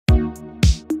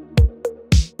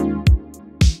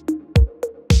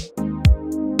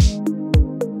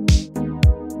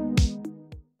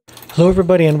Hello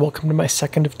everybody and welcome to my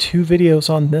second of two videos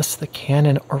on this, the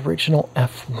Canon original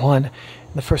F1. In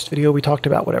the first video we talked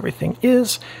about what everything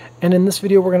is, and in this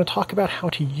video we're going to talk about how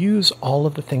to use all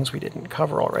of the things we didn't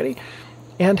cover already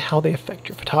and how they affect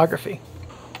your photography.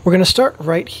 We're going to start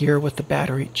right here with the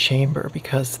battery chamber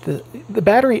because the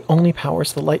battery only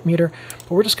powers the light meter,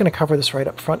 but we're just going to cover this right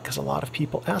up front because a lot of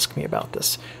people ask me about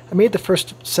this. I made the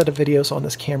first set of videos on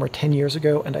this camera 10 years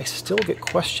ago and I still get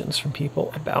questions from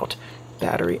people about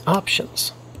battery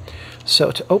options.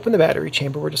 So to open the battery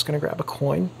chamber, we're just going to grab a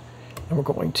coin and we're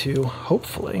going to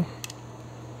hopefully,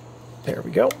 there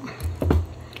we go,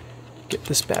 get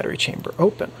this battery chamber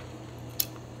open.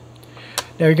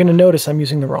 Now you're going to notice I'm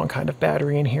using the wrong kind of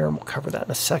battery in here, and we'll cover that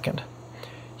in a second.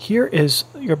 Here is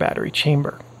your battery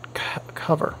chamber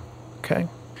cover, okay?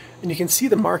 And you can see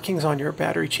the markings on your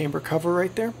battery chamber cover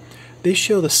right there. They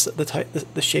show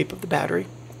the shape of the battery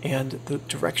and the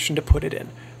direction to put it in.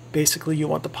 Basically, you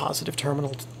want the positive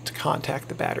terminal to contact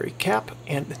the battery cap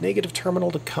and the negative terminal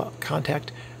to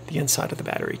contact the inside of the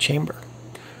battery chamber.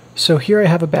 So here I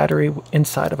have a battery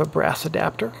inside of a brass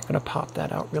adapter. I'm going to pop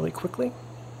that out really quickly.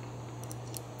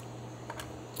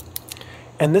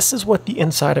 And this is what the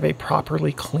inside of a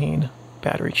properly clean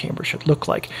battery chamber should look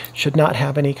like. It should not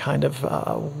have any kind of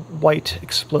white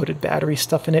exploded battery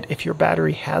stuff in it. If your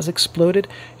battery has exploded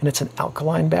and it's an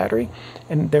alkaline battery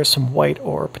and there's some white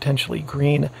or potentially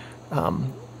green,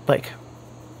 like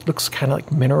looks kind of like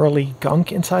minerally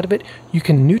gunk inside of it, you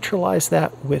can neutralize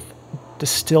that with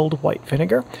distilled white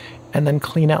vinegar and then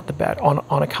clean out the bat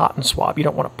on a cotton swab. You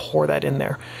don't want to pour that in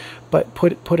there, but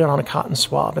put it on a cotton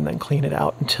swab and then clean it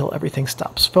out until everything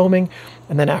stops foaming.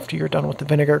 And then after you're done with the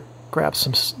vinegar, grab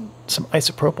some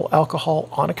isopropyl alcohol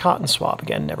on a cotton swab.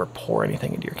 Again, never pour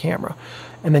anything into your camera.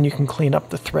 And then you can clean up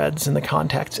the threads and the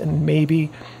contacts, and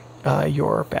maybe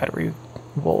your battery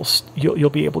you'll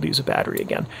be able to use a battery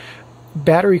again.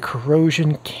 Battery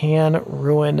corrosion can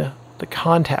ruin the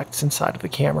contacts inside of the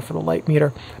camera for the light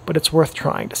meter, but it's worth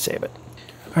trying to save it.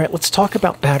 All right, let's talk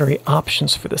about battery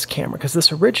options for this camera, because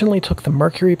this originally took the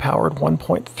mercury-powered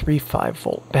 1.35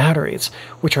 volt batteries,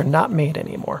 which are not made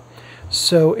anymore.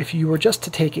 So if you were just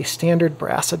to take a standard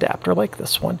brass adapter like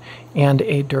this one and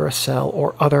a Duracell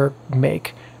or other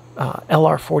make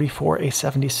LR44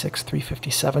 A76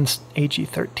 357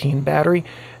 AG13 battery,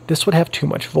 this would have too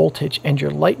much voltage and your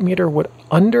light meter would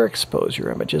underexpose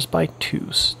your images by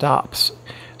 2 stops.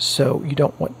 So you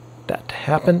don't want that to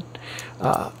happen.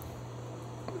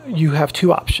 You have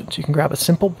two options. You can grab a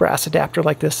simple brass adapter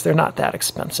like this. They're not that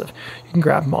expensive. You can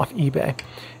grab them off eBay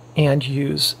and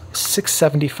use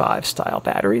 675 style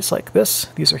batteries like this.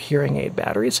 These are hearing aid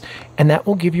batteries, and that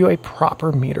will give you a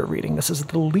proper meter reading. This is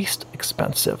the least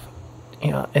expensive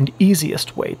and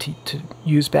easiest way to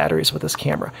use batteries with this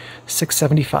camera,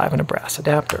 675 and a brass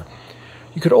adapter.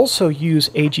 You could also use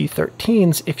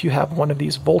AG13s if you have one of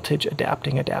these voltage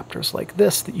adapting adapters like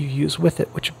this that you use with it,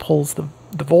 which pulls the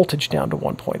voltage down to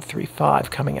 1.35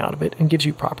 coming out of it and gives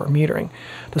you proper metering.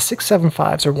 The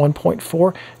 675s are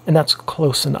 1.4, and that's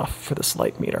close enough for this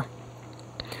light meter.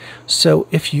 So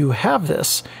if you have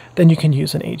this, then you can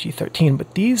use an AG13,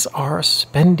 but these are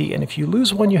spendy, and if you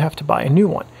lose one, you have to buy a new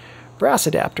one. Brass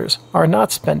adapters are not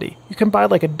spendy. You can buy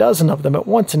like a dozen of them at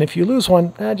once, and if you lose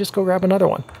one, just go grab another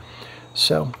one.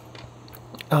 So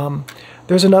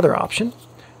there's another option.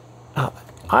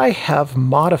 I have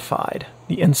modified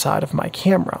the inside of my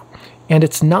camera, and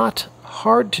it's not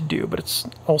hard to do, but it's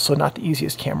also not the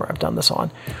easiest camera I've done this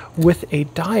on, with a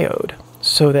diode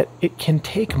so that it can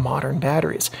take modern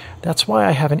batteries. That's why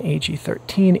I have an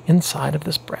AG13 inside of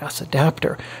this brass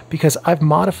adapter, because I've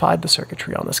modified the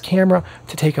circuitry on this camera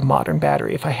to take a modern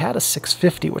battery. If I had a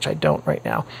 650, which I don't right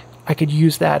now, I could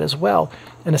use that as well,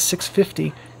 and a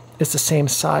 650 is the same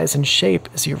size and shape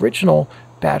as the original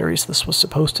batteries this was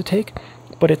supposed to take,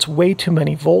 but it's way too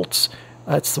many volts.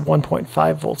 It's the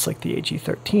 1.5 volts like the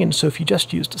AG13. So if you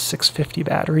just used a 650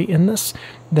 battery in this,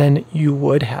 then you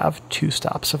would have 2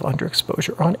 stops of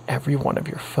underexposure on every one of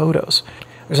your photos.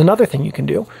 There's another thing you can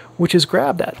do, which is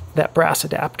grab that brass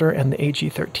adapter and the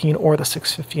AG13 or the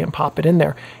 650 and pop it in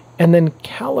there, and then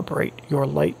calibrate your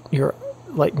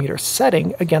light meter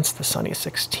setting against the Sunny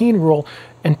 16 rule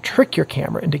and trick your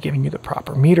camera into giving you the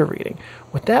proper meter reading.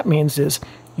 What that means is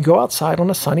you go outside on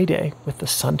a sunny day with the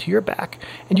sun to your back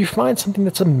and you find something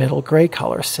that's a middle gray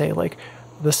color, say like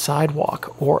the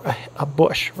sidewalk or a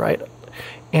bush, right?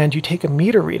 And you take a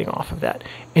meter reading off of that,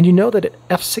 and you know that at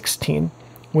f16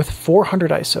 with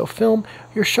 400 ISO film,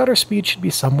 your shutter speed should be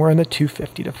somewhere in the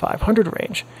 250 to 500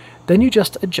 range. Then you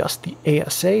just adjust the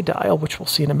ASA dial, which we'll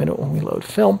see in a minute when we load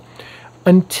film,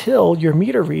 until your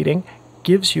meter reading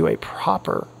gives you a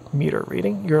proper meter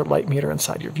reading, your light meter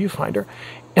inside your viewfinder,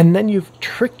 and then you've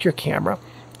tricked your camera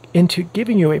into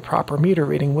giving you a proper meter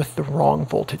reading with the wrong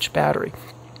voltage battery.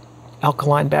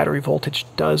 Alkaline battery voltage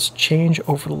does change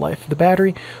over the life of the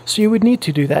battery, so you would need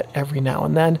to do that every now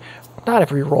and then. Not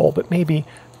every roll, but maybe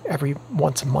every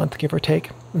once a month, give or take,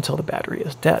 until the battery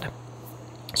is dead.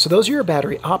 So those are your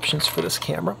battery options for this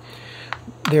camera.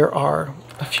 There are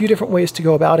a few different ways to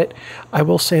go about it. I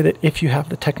will say that if you have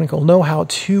the technical know-how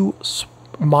to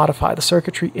modify the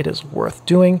circuitry, it is worth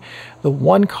doing. The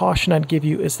one caution I'd give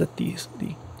you is that the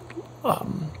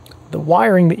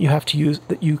wiring that you have to use,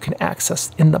 that you can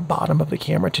access in the bottom of the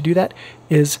camera to do that,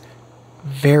 is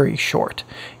very short.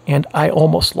 And I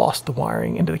almost lost the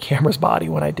wiring into the camera's body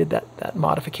when I did that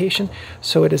modification.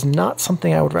 So it is not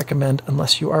something I would recommend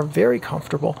unless you are very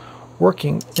comfortable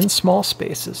working in small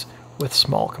spaces with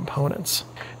small components.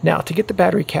 Now, to get the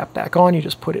battery cap back on, you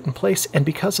just put it in place, and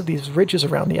because of these ridges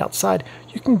around the outside,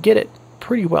 you can get it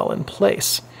pretty well in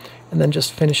place, and then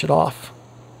just finish it off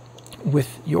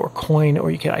with your coin,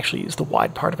 or you can actually use the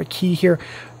wide part of a key here.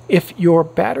 If your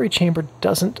battery chamber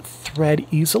doesn't thread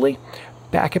easily,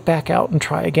 back it back out and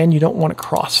try again. You don't want to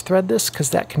cross thread this because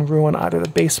that can ruin either the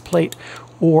base plate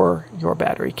or your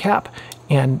battery cap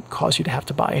and cause you to have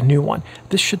to buy a new one.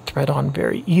 This should thread on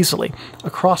very easily. A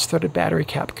cross-threaded battery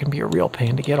cap can be a real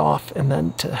pain to get off and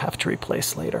then to have to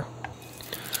replace later.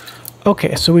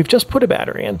 Okay, so we've just put a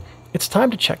battery in. It's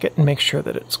time to check it and make sure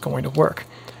that it's going to work.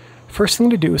 First thing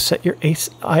to do is set your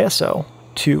ISO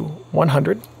to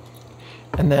 100,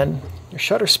 and then your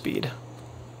shutter speed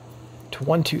to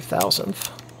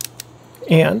 1/2000th,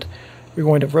 and you're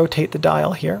going to rotate the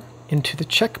dial here into the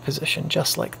check position,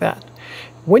 just like that.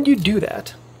 When you do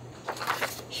that,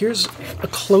 here's a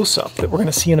close-up that we're going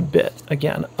to see in a bit,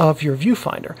 again, of your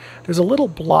viewfinder. There's a little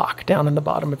block down in the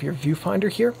bottom of your viewfinder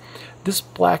here. This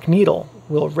black needle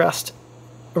will rest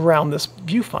around this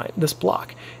this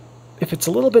block. If it's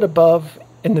a little bit above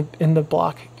in the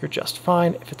block, you're just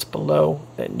fine. If it's below,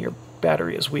 then your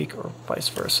battery is weak, or vice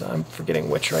versa. I'm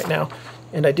forgetting which right now,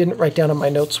 and I didn't write down in my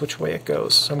notes which way it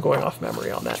goes, so I'm going off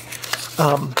memory on that.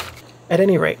 At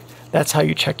any rate, that's how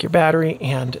you check your battery,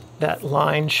 and that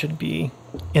line should be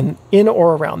in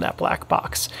or around that black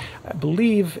box. I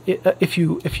believe if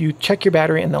you check your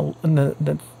battery and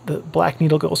the black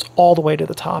needle goes all the way to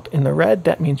the top in the red,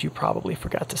 that means you probably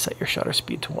forgot to set your shutter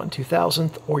speed to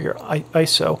 1/2000th or your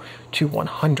ISO to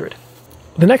 100.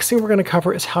 The next thing we're going to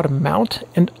cover is how to mount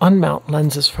and unmount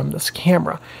lenses from this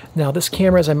camera. Now, this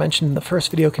camera, as I mentioned in the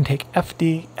first video, can take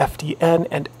FD, FDN,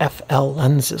 and FL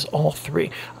lenses, all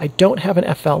three. I don't have an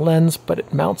FL lens, but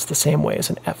it mounts the same way as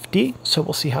an FD, so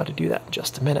we'll see how to do that in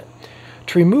just a minute.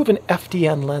 To remove an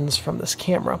FDN lens from this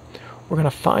camera, we're going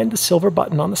to find the silver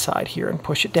button on the side here and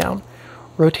push it down,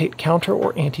 rotate counter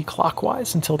or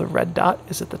anti-clockwise until the red dot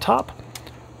is at the top,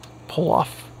 pull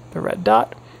off the red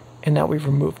dot, and now we've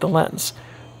removed the lens.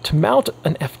 To mount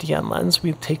an FDN lens,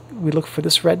 we look for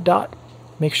this red dot,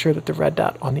 make sure that the red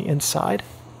dot on the inside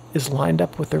is lined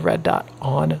up with the red dot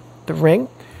on the ring.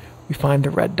 We find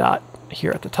the red dot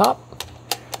here at the top,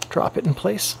 drop it in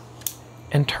place,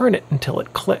 and turn it until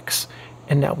it clicks.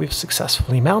 And now we've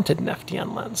successfully mounted an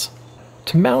FDN lens.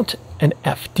 To mount an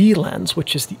FD lens,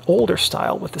 which is the older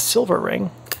style with the silver ring,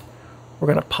 we're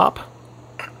going to pop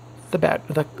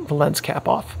the lens cap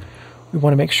off. We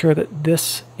want to make sure that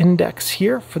this index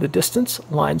here for the distance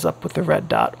lines up with the red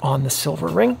dot on the silver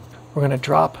ring. We're going to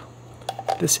drop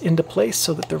this into place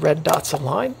so that the red dots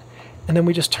align, and then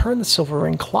we just turn the silver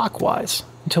ring clockwise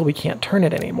until we can't turn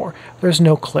it anymore. There's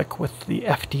no click with the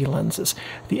FD lenses.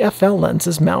 The FL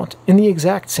lenses mount in the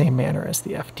exact same manner as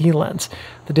the FD lens.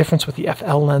 The difference with the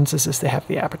FL lenses is they have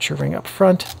the aperture ring up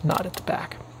front, not at the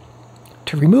back.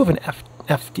 To remove an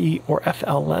FD or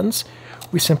FL lens,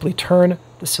 we simply turn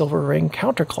the silver ring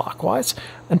counterclockwise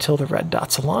until the red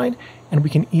dots align, and we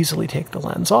can easily take the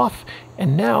lens off.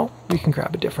 And now we can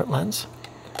grab a different lens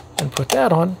and put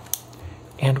that on,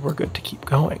 and we're good to keep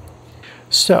going.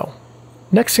 So,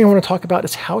 next thing I want to talk about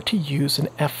is how to use an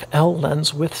FL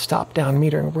lens with stop-down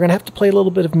metering. We're going to have to play a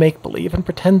little bit of make-believe and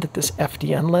pretend that this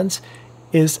FDN lens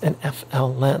is an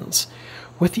FL lens.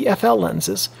 With the FL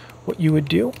lenses, what you would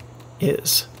do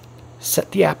is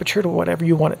set the aperture to whatever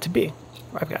you want it to be.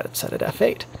 I've got it set at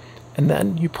f8. And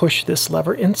then you push this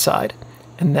lever inside,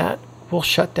 and that will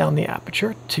shut down the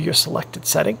aperture to your selected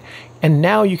setting. And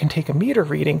now you can take a meter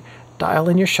reading, dial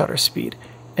in your shutter speed,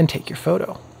 and take your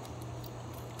photo.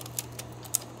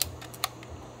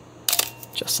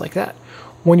 Just like that.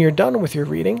 When you're done with your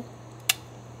reading,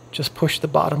 just push the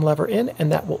bottom lever in,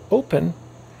 and that will open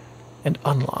and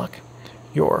unlock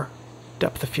your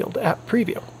depth of field app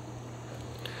preview.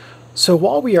 So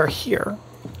while we are here,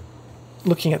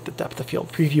 looking at the depth of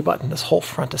field preview button, this whole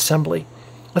front assembly,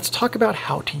 let's talk about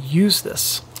how to use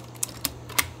this.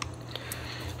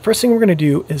 First thing we're going to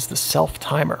do is the self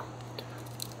timer.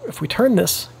 If we turn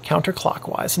this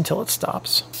counterclockwise until it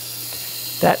stops,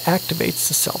 that activates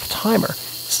the self timer.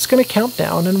 This is going to count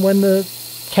down, and when the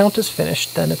count is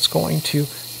finished, then it's going to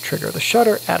trigger the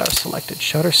shutter at our selected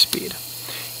shutter speed.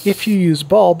 If you use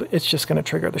bulb, it's just going to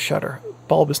trigger the shutter.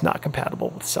 Bulb is not compatible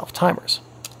with self timers.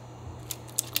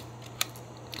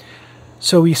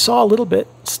 So we saw a little bit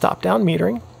stop down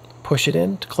metering, push it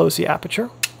in to close the aperture,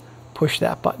 push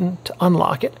that button to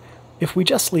unlock it. If we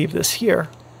just leave this here,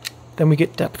 then we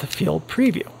get depth of field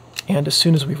preview. And as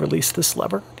soon as we release this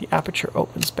lever, the aperture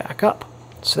opens back up.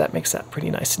 So that makes that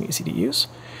pretty nice and easy to use.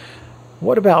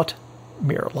 What about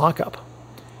mirror lockup?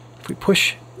 If we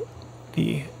push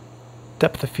the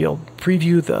depth of field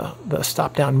preview, the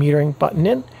stop down metering button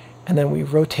in, and then we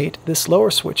rotate this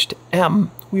lower switch to M,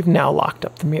 we've now locked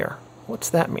up the mirror. What's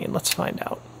that mean? Let's find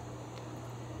out.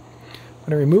 I'm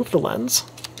going to remove the lens.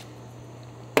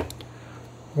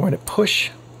 We're going to push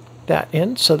that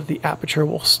in so that the aperture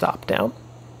will stop down.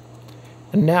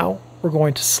 And now we're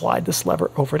going to slide this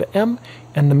lever over to M,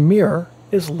 and the mirror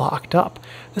is locked up.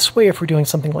 This way, if we're doing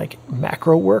something like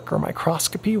macro work or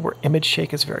microscopy where image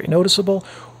shake is very noticeable,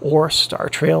 or star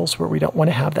trails where we don't want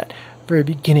to have that very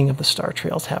beginning of the star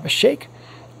trails have a shake,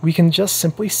 we can just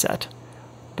simply set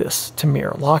this to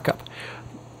mirror lockup.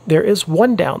 There is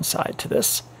one downside to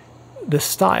this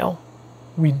style.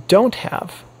 We don't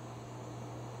have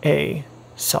a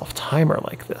self timer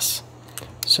like this.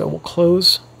 So we'll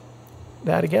close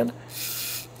that again.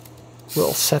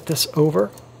 We'll set this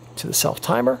over to the self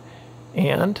timer,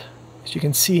 and as you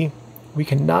can see, we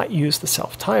cannot use the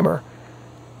self timer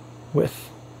with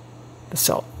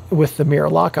the mirror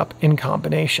lockup in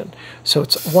combination. So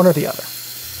it's one or the other.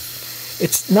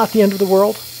 It's not the end of the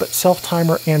world, but self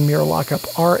timer and mirror lockup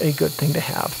are a good thing to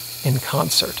have in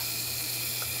concert.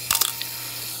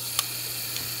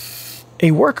 A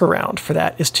workaround for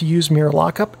that is to use mirror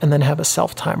lockup and then have a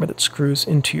self timer that screws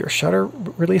into your shutter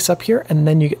release up here, and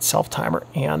then you get self timer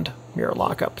and mirror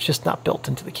lockup. It's just not built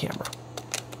into the camera.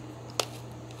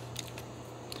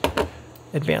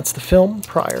 Advance the film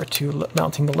prior to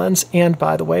mounting the lens, and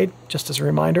by the way, just as a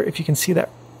reminder, if you can see that,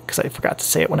 because I forgot to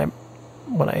say it when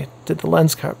I did the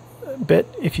lens bit,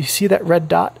 if you see that red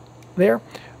dot there,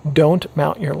 don't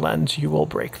mount your lens, you will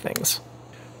break things.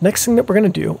 Next thing that we're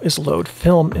going to do is load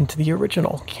film into the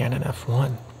original Canon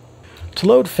F-1. To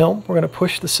load film, we're going to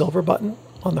push the silver button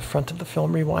on the front of the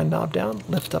film rewind knob down,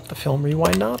 lift up the film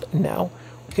rewind knob, and now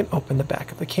we can open the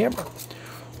back of the camera.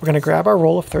 We're going to grab our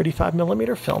roll of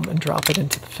 35mm film and drop it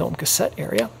into the film cassette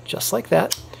area, just like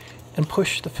that, and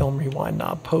push the film rewind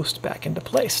knob post back into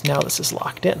place. Now this is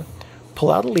locked in.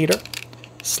 Pull out a leader,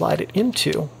 slide it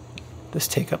into this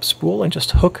take-up spool, and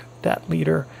just hook that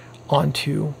leader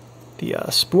onto the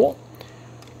spool.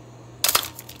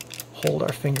 Hold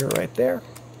our finger right there.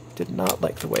 Did not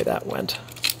like the way that went.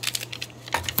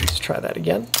 Let's try that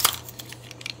again.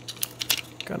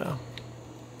 Gonna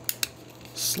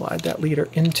slide that leader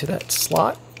into that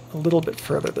slot a little bit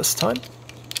further this time.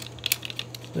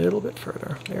 A little bit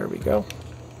further. There we go.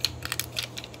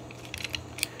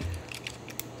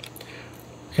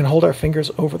 We can hold our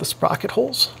fingers over the sprocket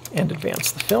holes and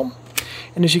advance the film.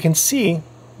 And as you can see,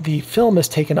 the film is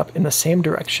taken up in the same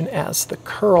direction as the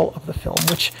curl of the film,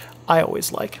 which I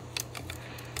always like.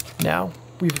 Now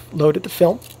we've loaded the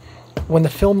film. When the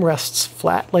film rests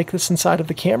flat like this inside of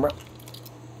the camera,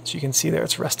 as you can see there,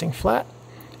 it's resting flat,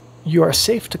 you are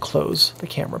safe to close the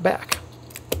camera back.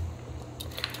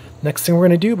 Next thing we're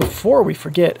going to do before we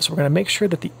forget is we're going to make sure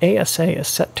that the ASA is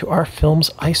set to our film's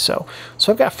ISO.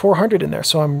 So I've got 400 in there,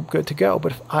 so I'm good to go.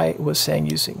 But if I was saying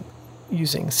using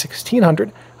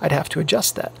 1600, I'd have to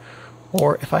adjust that.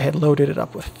 Or if I had loaded it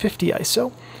up with 50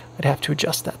 ISO, I'd have to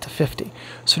adjust that to 50.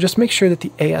 So just make sure that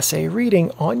the ASA reading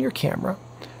on your camera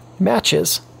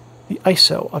matches the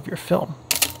ISO of your film.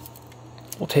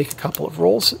 We'll take a couple of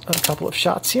rolls, a couple of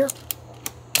shots here.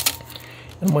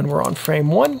 And when we're on frame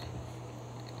 1,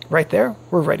 right there,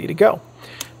 we're ready to go.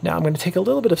 Now I'm going to take a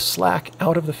little bit of slack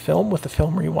out of the film with the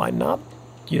film rewind knob.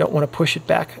 You don't want to push it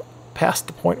back past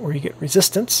the point where you get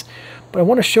resistance, but I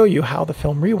want to show you how the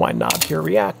film rewind knob here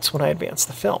reacts when I advance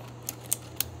the film.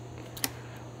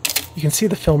 You can see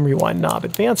the film rewind knob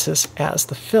advances as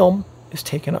the film is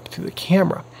taken up through the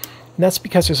camera. And that's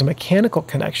because there's a mechanical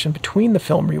connection between the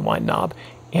film rewind knob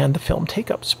and the film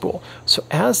take-up spool. So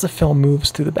as the film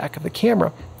moves through the back of the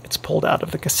camera, gets pulled out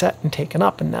of the cassette and taken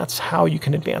up, and that's how you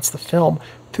can advance the film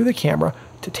through the camera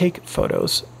to take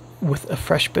photos with a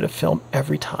fresh bit of film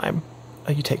every time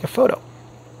you take a photo.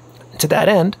 To that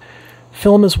end,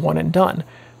 film is one and done.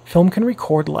 Film can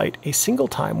record light a single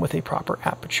time with a proper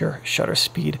aperture, shutter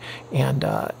speed, and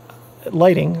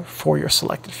lighting for your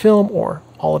selected film, or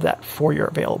all of that for your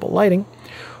available lighting.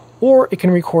 Or it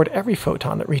can record every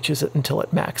photon that reaches it until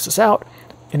it maxes out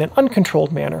in an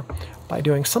uncontrolled manner by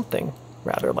doing something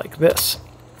rather like this.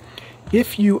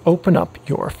 If you open up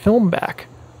your film back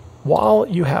while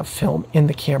you have film in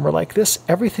the camera like this,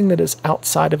 everything that is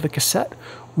outside of the cassette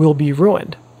will be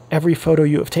ruined. Every photo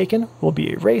you have taken will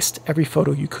be erased. Every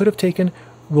photo you could have taken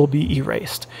will be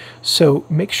erased. So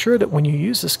make sure that when you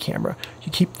use this camera,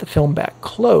 you keep the film back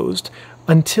closed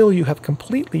until you have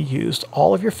completely used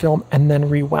all of your film and then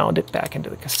rewound it back into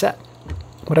the cassette.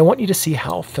 But I want you to see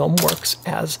how film works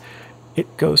as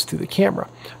it goes through the camera.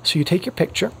 So you take your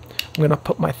picture. I'm going to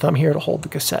put my thumb here to hold the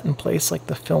cassette in place like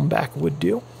the film back would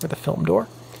do, or the film door,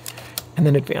 and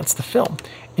then advance the film.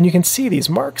 And you can see these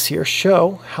marks here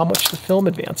show how much the film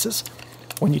advances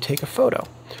when you take a photo.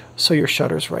 So your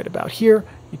shutter's right about here,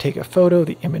 you take a photo,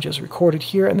 the image is recorded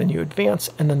here, and then you advance,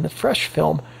 and then the fresh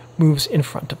film moves in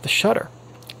front of the shutter.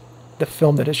 The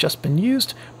film that has just been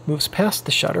used moves past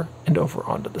the shutter and over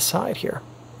onto the side here.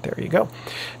 There you go.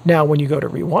 Now when you go to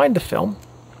rewind the film,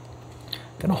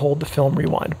 I'm going to hold the film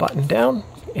rewind button down,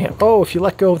 and if you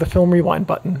let go of the film rewind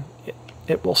button,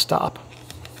 it will stop.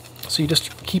 So you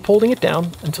just keep holding it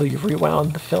down until you've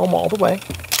rewound the film all the way.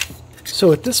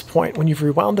 So at this point, when you've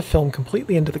rewound the film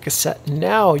completely into the cassette,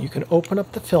 now you can open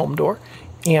up the film door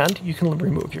and you can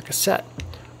remove your cassette.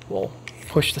 We'll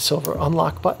push the silver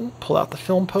unlock button, pull out the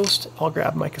film post, I'll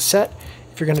grab my cassette.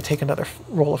 If you're going to take another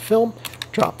roll of film,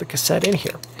 drop the cassette in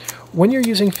here. When you're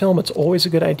using film, it's always a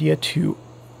good idea to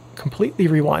completely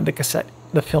rewind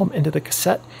the film into the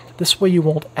cassette. This way you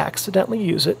won't accidentally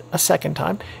use it a second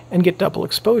time and get double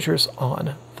exposures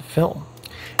on the film.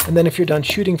 And then if you're done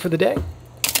shooting for the day,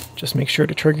 just make sure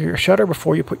to trigger your shutter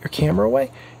before you put your camera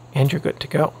away, and you're good to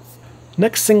go.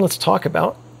 Next thing let's talk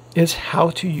about is how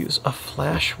to use a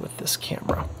flash with this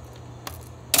camera.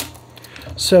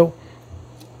 So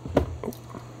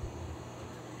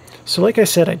like I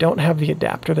said, I don't have the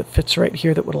adapter that fits right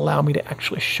here that would allow me to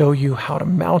actually show you how to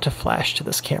mount a flash to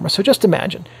this camera. So just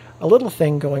imagine a little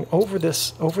thing going over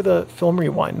the film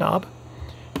rewind knob,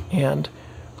 and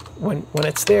when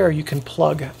it's there, you can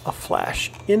plug a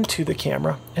flash into the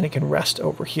camera and it can rest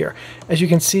over here. As you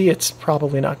can see, it's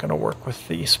probably not going to work with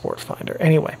the Sport Finder.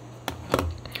 Anyway,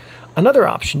 another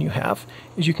option you have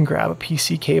is you can grab a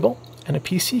PC cable, and a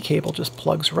PC cable just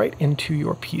plugs right into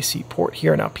your PC port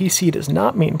here. Now, PC does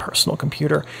not mean personal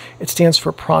computer. It stands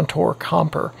for Prontor or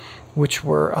Comper, which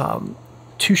were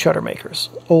two shutter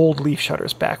makers, old leaf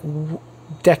shutters back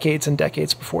decades and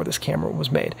decades before this camera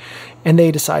was made. And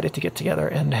they decided to get together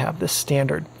and have this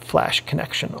standard flash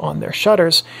connection on their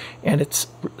shutters, and it's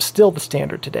still the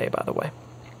standard today, by the way.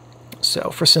 So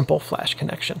for simple flash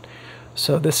connection.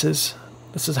 So this is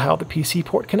how the PC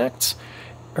port connects,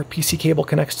 or PC cable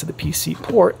connects to the PC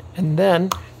port, and then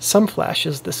some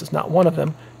flashes, this is not one of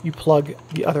them, you plug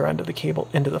the other end of the cable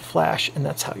into the flash, and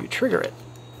that's how you trigger it.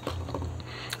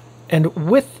 And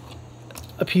with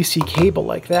a PC cable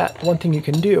like that, one thing you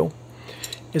can do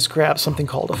is grab something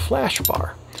called a flash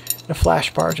bar. And a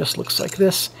flash bar just looks like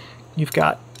this. You've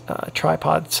got a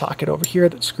tripod socket over here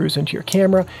that screws into your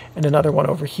camera, and another one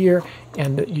over here,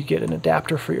 and you get an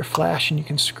adapter for your flash, and you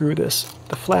can screw the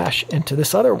flash into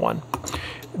this other one.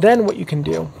 Then what you can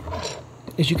do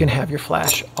is you can have your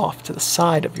flash off to the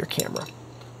side of your camera.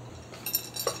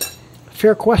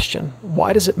 Fair question.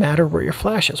 Why does it matter where your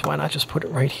flash is? Why not just put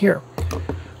it right here?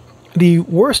 The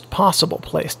worst possible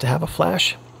place to have a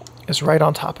flash is right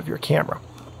on top of your camera.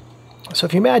 So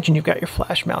if you imagine you've got your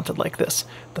flash mounted like this,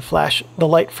 the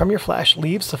light from your flash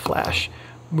leaves the flash,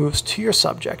 moves to your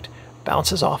subject,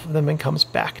 bounces off of them, and comes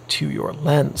back to your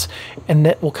lens. And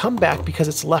that will come back because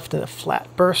it's left in a flat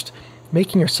burst,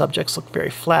 making your subjects look very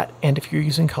flat, and if you're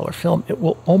using color film, it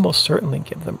will almost certainly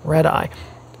give them red eye.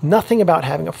 Nothing about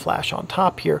having a flash on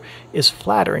top here is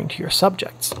flattering to your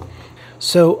subjects.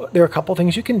 So there are a couple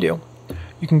things you can do.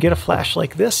 You can get a flash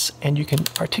like this and you can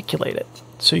articulate it,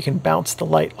 so you can bounce the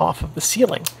light off of the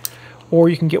ceiling. Or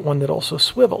you can get one that also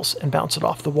swivels and bounce it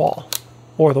off the wall,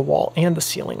 or the wall and the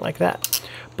ceiling like that.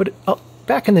 But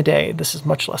back in the day, this is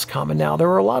much less common now, there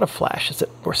were a lot of flashes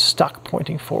that were stuck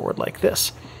pointing forward like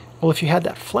this. Well, if you had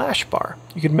that flash bar,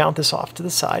 you could mount this off to the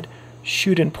side,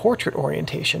 shoot in portrait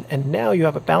orientation, and now you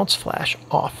have a bounce flash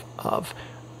off of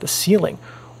the ceiling.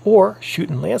 or shoot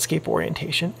in landscape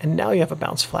orientation, and now you have a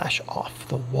bounce flash off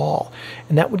the wall.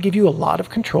 And that would give you a lot of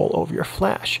control over your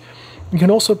flash. You can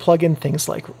also plug in things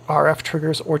like RF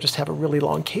triggers or just have a really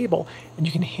long cable, and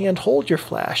you can hand hold your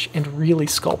flash and really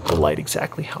sculpt the light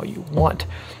exactly how you want.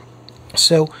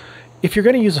 So if you're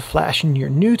going to use a flash and you're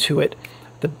new to it,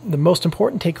 the most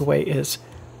important takeaway is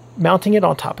mounting it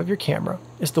on top of your camera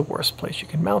is the worst place you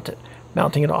can mount it.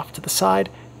 Mounting it off to the side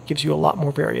gives you a lot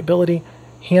more variability.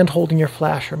 Hand holding your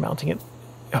flash or mounting it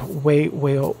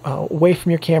away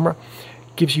from your camera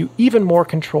gives you even more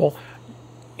control.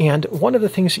 And one of the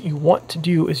things that you want to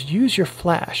do is use your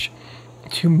flash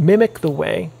to mimic the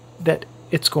way that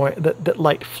that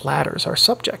light flatters our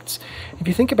subjects. If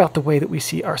you think about the way that we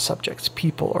see our subjects,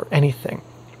 people or anything,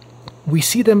 we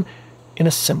see them in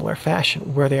a similar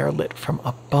fashion where they are lit from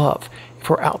above. If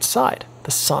we're outside,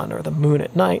 the sun or the moon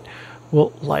at night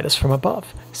will light us from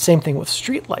above. Same thing with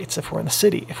street lights if we're in the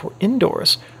city. If we're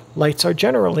indoors, lights are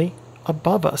generally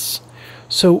above us.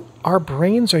 So our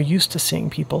brains are used to seeing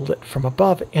people lit from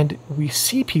above, and we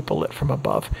see people lit from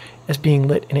above as being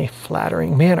lit in a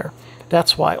flattering manner.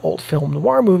 That's why old film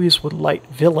noir movies would light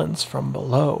villains from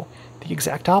below, the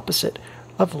exact opposite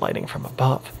of lighting from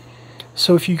above.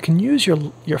 So if you can use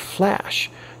your flash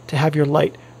to have your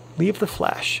light leave the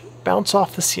flash, bounce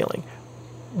off the ceiling,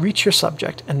 reach your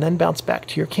subject, and then bounce back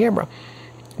to your camera,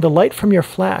 the light from your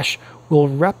flash will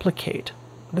replicate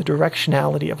the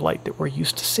directionality of light that we're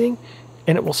used to seeing,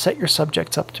 and it will set your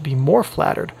subjects up to be more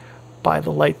flattered by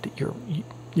the light that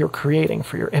you're creating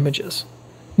for your images.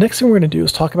 Next thing we're going to do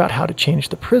is talk about how to change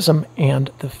the prism and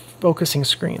the focusing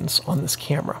screens on this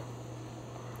camera.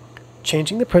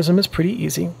 Changing the prism is pretty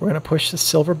easy. We're going to push the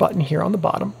silver button here on the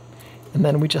bottom, and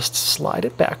then we just slide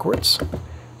it backwards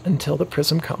until the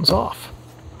prism comes off.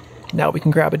 Now we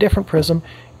can grab a different prism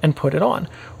and put it on,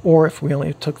 or if we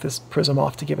only took this prism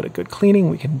off to give it a good cleaning,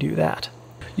 we can do that.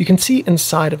 You can see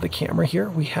inside of the camera here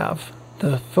we have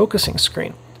the focusing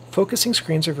screen. Focusing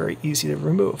screens are very easy to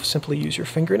remove. Simply use your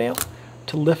fingernail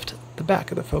to lift the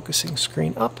back of the focusing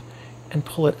screen up and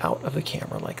pull it out of the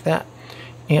camera like that.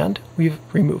 And we've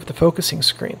removed the focusing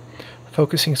screen. The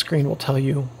focusing screen will tell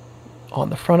you on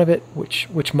the front of it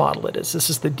which model it is. This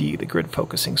is the D, the grid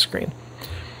focusing screen.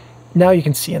 Now you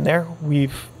can see in there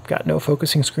we've got no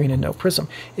focusing screen and no prism.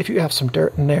 If you have some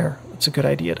dirt in there, it's a good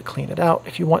idea to clean it out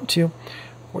if you want to,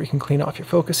 or you can clean off your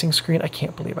focusing screen. I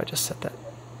can't believe I just set that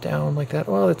down like that.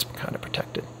 Well, it's kind of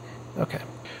protected. Okay.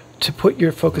 To put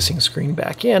your focusing screen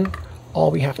back in,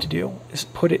 all we have to do is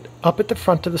put it up at the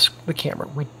front of the camera.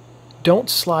 We don't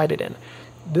slide it in.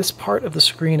 This part of the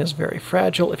screen is very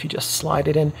fragile. If you just slide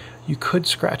it in, you could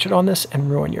scratch it on this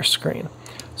and ruin your screen.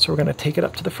 So we're going to take it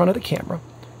up to the front of the camera,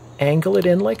 angle it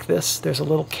in like this. There's a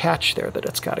little catch there that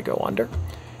it's got to go under,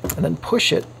 and then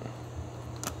push it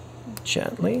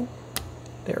gently,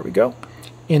 there we go,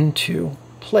 into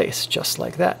place just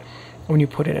like that. When you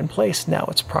put it in place, now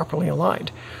it's properly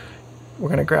aligned. We're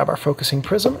going to grab our focusing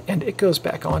prism, and it goes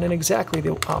back on in exactly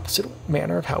the opposite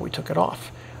manner of how we took it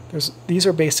off. These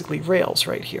are basically rails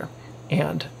right here,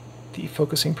 and the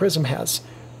focusing prism has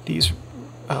these,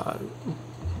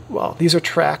 well, these are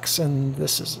tracks, and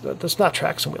there's not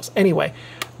tracks and wheels. Anyway,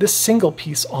 this single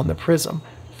piece on the prism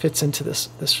fits into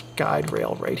this guide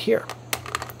rail right here.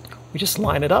 We just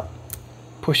line it up,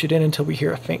 push it in until we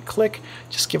hear a faint click,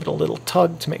 just give it a little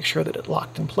tug to make sure that it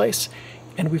locked in place,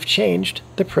 and we've changed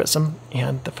the prism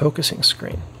and the focusing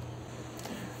screen.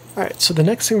 All right, so the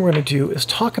next thing we're going to do is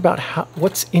talk about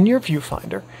what's in your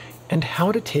viewfinder and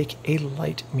how to take a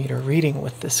light meter reading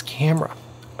with this camera.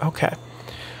 Okay,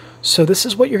 so this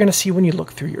is what you're going to see when you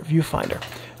look through your viewfinder.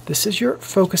 This is your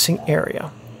focusing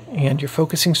area and your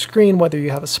focusing screen, whether you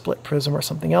have a split prism or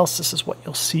something else. This is what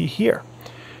you'll see here.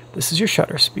 This is your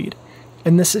shutter speed,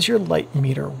 and this is your light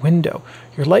meter window.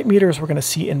 Your light meter, as we're going to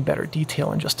see in better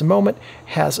detail in just a moment,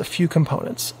 has a few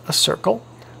components: a circle,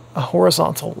 a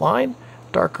horizontal line,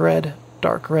 dark red,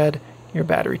 your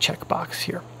battery checkbox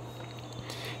here.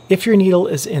 If your needle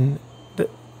is in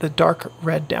the dark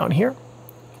red down here,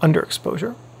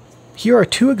 underexposure, here are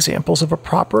two examples of a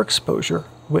proper exposure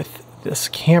with this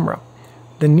camera.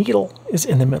 The needle is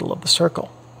in the middle of the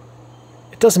circle.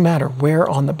 It doesn't matter where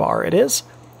on the bar it is.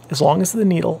 As long as the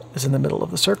needle is in the middle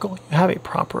of the circle, you have a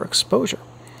proper exposure.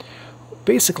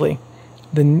 Basically,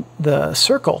 the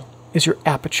circle is your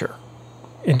aperture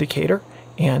indicator,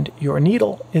 and your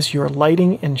needle is your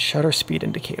lighting and shutter speed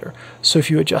indicator. So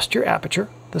if you adjust your aperture,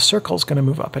 the circle is going to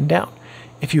move up and down.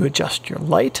 If you adjust your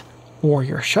light or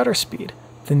your shutter speed,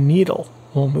 the needle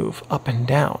will move up and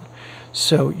down.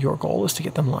 So your goal is to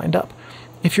get them lined up.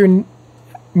 If your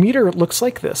meter looks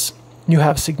like this, you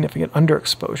have significant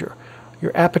underexposure.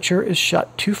 your aperture is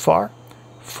shut too far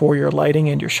for your lighting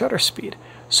and your shutter speed.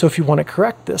 So if you want to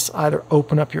correct this, either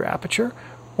open up your aperture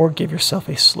or give yourself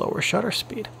a slower shutter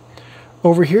speed.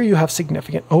 Over here you have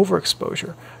significant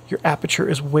overexposure. Your aperture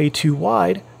is way too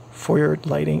wide for your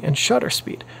lighting and shutter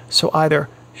speed. So either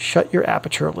shut your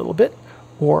aperture a little bit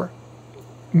or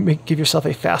give yourself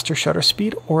a faster shutter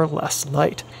speed or less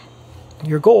light.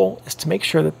 Your goal is to make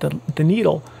sure that the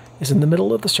needle is in the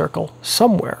middle of the circle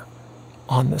somewhere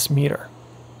on this meter.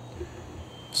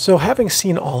 So having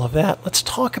seen all of that, let's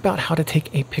talk about how to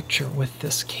take a picture with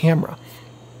this camera.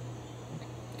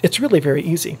 It's really very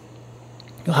easy.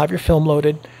 You'll have your film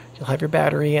loaded, you'll have your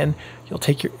battery in, you'll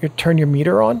take turn your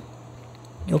meter on,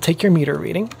 you'll take your meter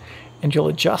reading, and you'll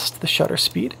adjust the shutter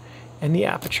speed and the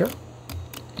aperture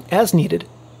as needed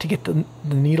to get the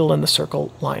needle and the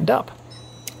circle lined up.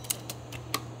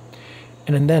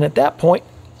 And then at that point,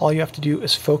 all you have to do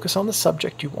is focus on the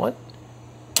subject you want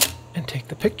and take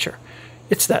the picture.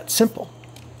 It's that simple.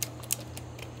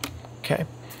 Okay,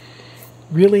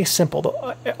 really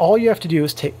simple. All you have to do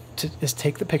is take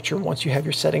the picture once you have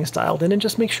your settings dialed in, and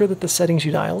just make sure that the settings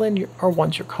you dial in are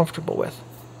ones you're comfortable with.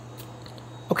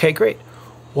 Okay, great.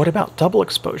 What about double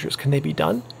exposures? Can they be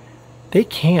done? They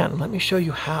can. Let me show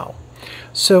you how.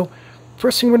 So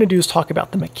first thing we're going to do is talk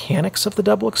about the mechanics of the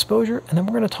double exposure, and then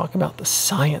we're going to talk about the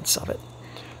science of it.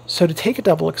 So to take a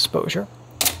double exposure,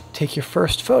 take your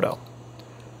first photo.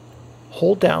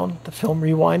 Hold down the film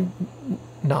rewind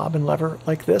knob and lever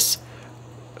like this.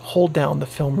 Hold down the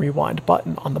film rewind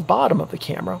button on the bottom of the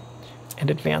camera and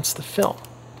advance the film.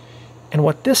 And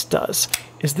what this does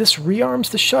is this rearms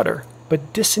the shutter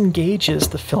but disengages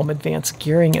the film advance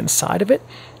gearing inside of it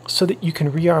so that you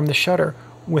can rearm the shutter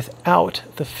without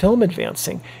the film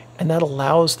advancing, and that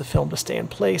allows the film to stay in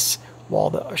place while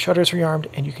the shutter is rearmed,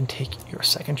 and you can take your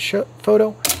second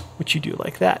photo, which you do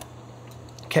like that.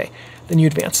 Okay, then you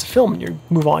advance the film and you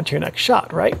move on to your next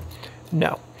shot, right?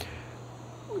 No.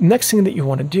 Next thing that you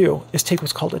want to do is take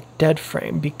what's called a dead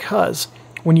frame, because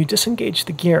when you disengage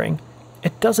the gearing,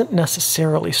 it doesn't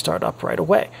necessarily start up right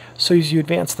away. So as you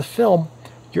advance the film,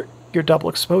 your double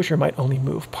exposure might only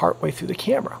move partway through the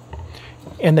camera.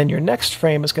 And then your next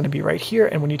frame is going to be right here,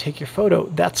 and when you take your photo,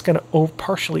 that's going to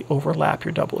partially overlap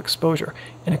your double exposure,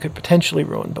 and it could potentially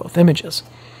ruin both images.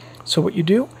 So what you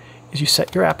do is you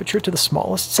set your aperture to the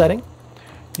smallest setting,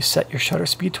 you set your shutter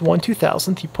speed to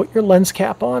 1/2000th, you put your lens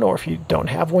cap on, or if you don't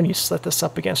have one, you set this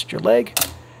up against your leg,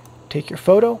 take your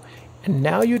photo, and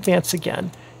now you advance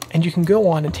again, and you can go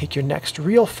on and take your next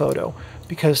real photo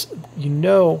because you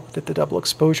know that the double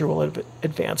exposure will have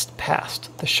advanced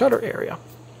past the shutter area.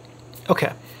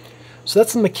 Okay, so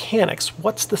that's the mechanics.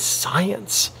 What's the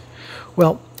science?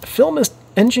 Well, film is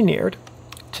engineered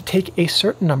to take a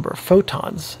certain number of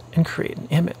photons and create an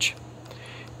image.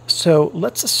 So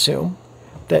let's assume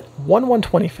that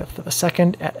 1/125th of a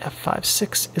second at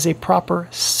f/5.6 is a proper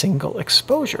single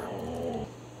exposure.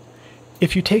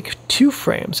 If you take 2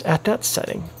 frames at that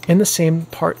setting in the same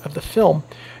part of the film,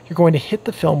 you're going to hit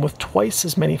the film with twice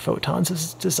as many photons as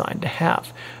it's designed to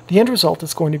have. The end result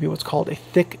is going to be what's called a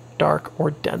thick, dark,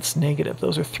 or dense negative.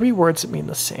 Those are 3 words that mean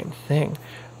the same thing.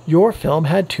 Your film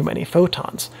had too many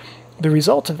photons. The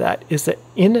result of that is that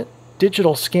in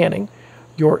digital scanning,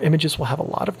 your images will have a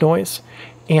lot of noise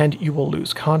and you will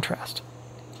lose contrast.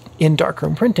 In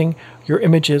darkroom printing, your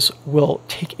images will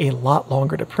take a lot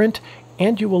longer to print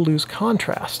and you will lose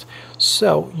contrast.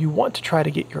 So you want to try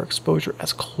to get your exposure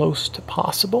as close to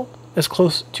possible, as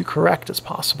close to correct as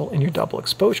possible in your double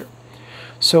exposure.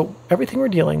 So everything we're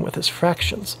dealing with is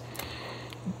fractions.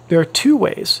 There are 2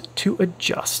 ways to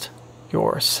adjust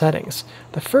your settings.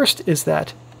 The first is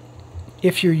that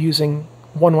if you're using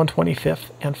 1/125th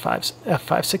and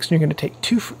f/5.6 and you're going to take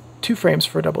two frames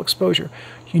for a double exposure,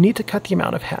 you need to cut the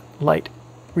amount of light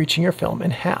reaching your film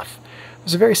in half.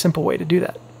 There's a very simple way to do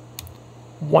that.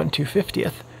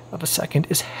 1/250th of a second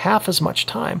is half as much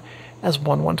time as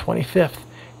 1/125th.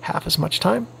 Half as much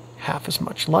time, half as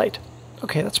much light.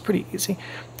 Okay, that's pretty easy.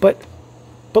 But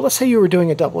let's say you were doing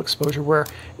a double exposure where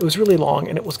it was really long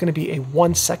and it was going to be a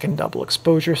 1-second double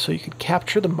exposure so you could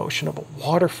capture the motion of a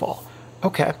waterfall.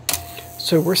 Okay,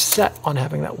 so we're set on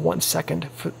having that 1 second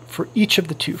for each of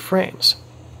the 2 frames.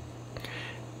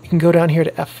 You can go down here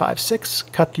to f/5.6,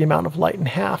 cut the amount of light in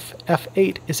half.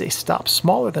 f/8 is a stop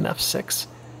smaller than f/6,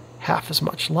 half as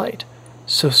much light.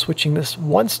 So switching this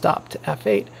 1 stop to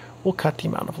f/8 will cut the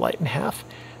amount of light in half.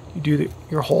 You do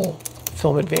your whole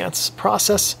film advance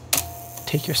process,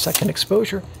 take your second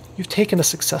exposure, you've taken a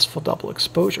successful double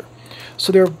exposure.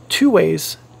 So there are 2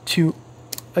 ways to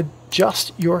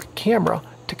adjust your camera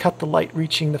to cut the light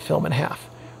reaching the film in half,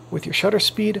 with your shutter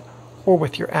speed or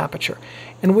with your aperture.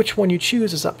 And which one you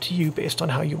choose is up to you based on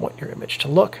how you want your image to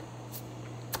look.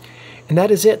 And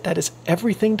that is it. That is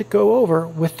everything to go over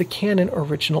with the Canon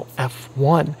Original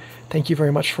F1. Thank you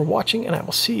very much for watching, and I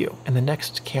will see you in the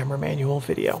next camera manual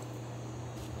video.